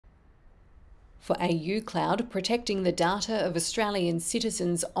For AUCloud, protecting the data of Australian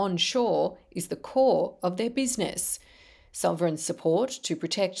citizens onshore is the core of their business. Sovereign support to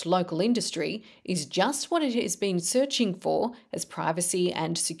protect local industry is just what it has been searching for as privacy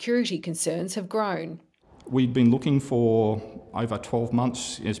and security concerns have grown. We've been looking for over 12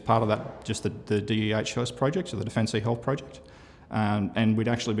 months as part of that, just the DEHS project, so the Defence eHealth project. And we'd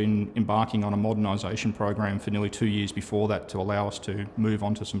actually been embarking on a modernisation program for nearly 2 years before that to allow us to move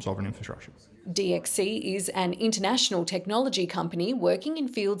on to some sovereign infrastructure. DXC is an international technology company working in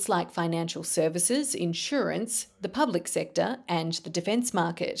fields like financial services, insurance, the public sector and the defence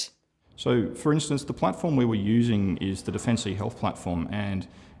market. So, for instance, the platform we were using is the Defence eHealth platform, and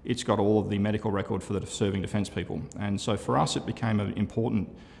it's got all of the medical record for the serving defence people. And so for us it became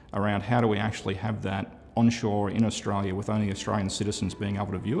important around how do we actually have that onshore in Australia with only Australian citizens being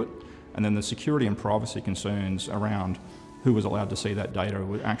able to view it, and then the security and privacy concerns around who was allowed to see that data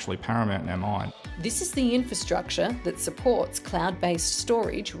were actually paramount in our mind. This is the infrastructure that supports cloud-based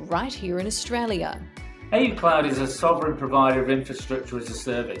storage right here in Australia. AUCloud is a sovereign provider of infrastructure as a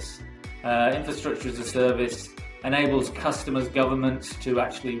service. Infrastructure as a service enables customers, governments to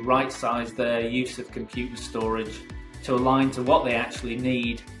actually right-size their use of compute and storage to align to what they actually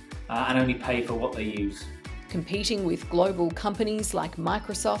need and only pay for what they use. Competing with global companies like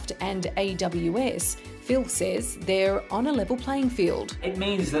Microsoft and AWS, Phil says they're on a level playing field. It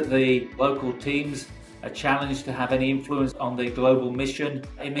means that the local teams are challenged to have any influence on the global mission.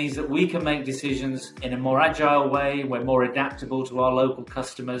 It means that we can make decisions in a more agile way, we're more adaptable to our local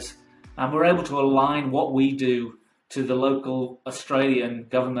customers, and we're able to align what we do to the local Australian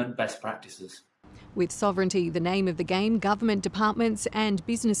government best practices. With sovereignty the name of the game, government departments and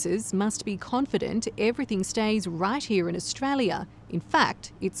businesses must be confident everything stays right here in Australia. In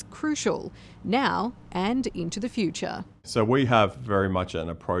fact, it's crucial now and into the future. So we have very much an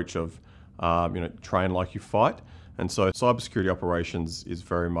approach of, train like you fight. And so cybersecurity operations is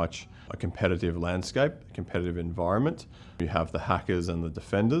very much a competitive landscape, a competitive environment. You have the hackers and the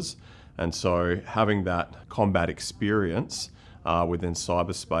defenders. And so having that combat experience within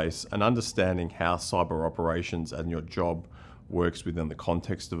cyberspace and understanding how cyber operations and your job works within the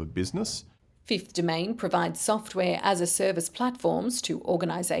context of a business. Fifth Domain provides software as a service platforms to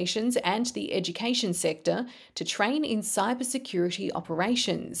organisations and the education sector to train in cybersecurity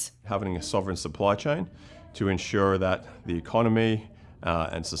operations. Having a sovereign supply chain to ensure that the economy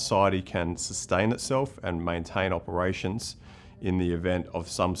and society can sustain itself and maintain operations in the event of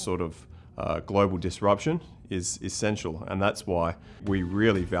some sort of global disruption is essential, and that's why we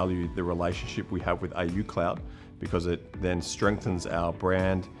really value the relationship we have with AUCloud, because it then strengthens our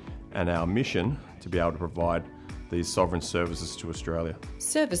brand and our mission to be able to provide these sovereign services to Australia.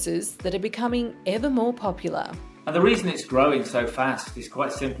 Services that are becoming ever more popular. And the reason it's growing so fast is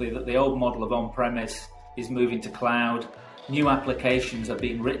quite simply that the old model of on-premise is moving to cloud, new applications are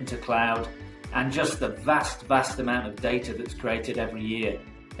being written to cloud, and just the vast amount of data that's created every year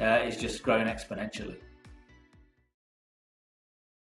is just growing exponentially.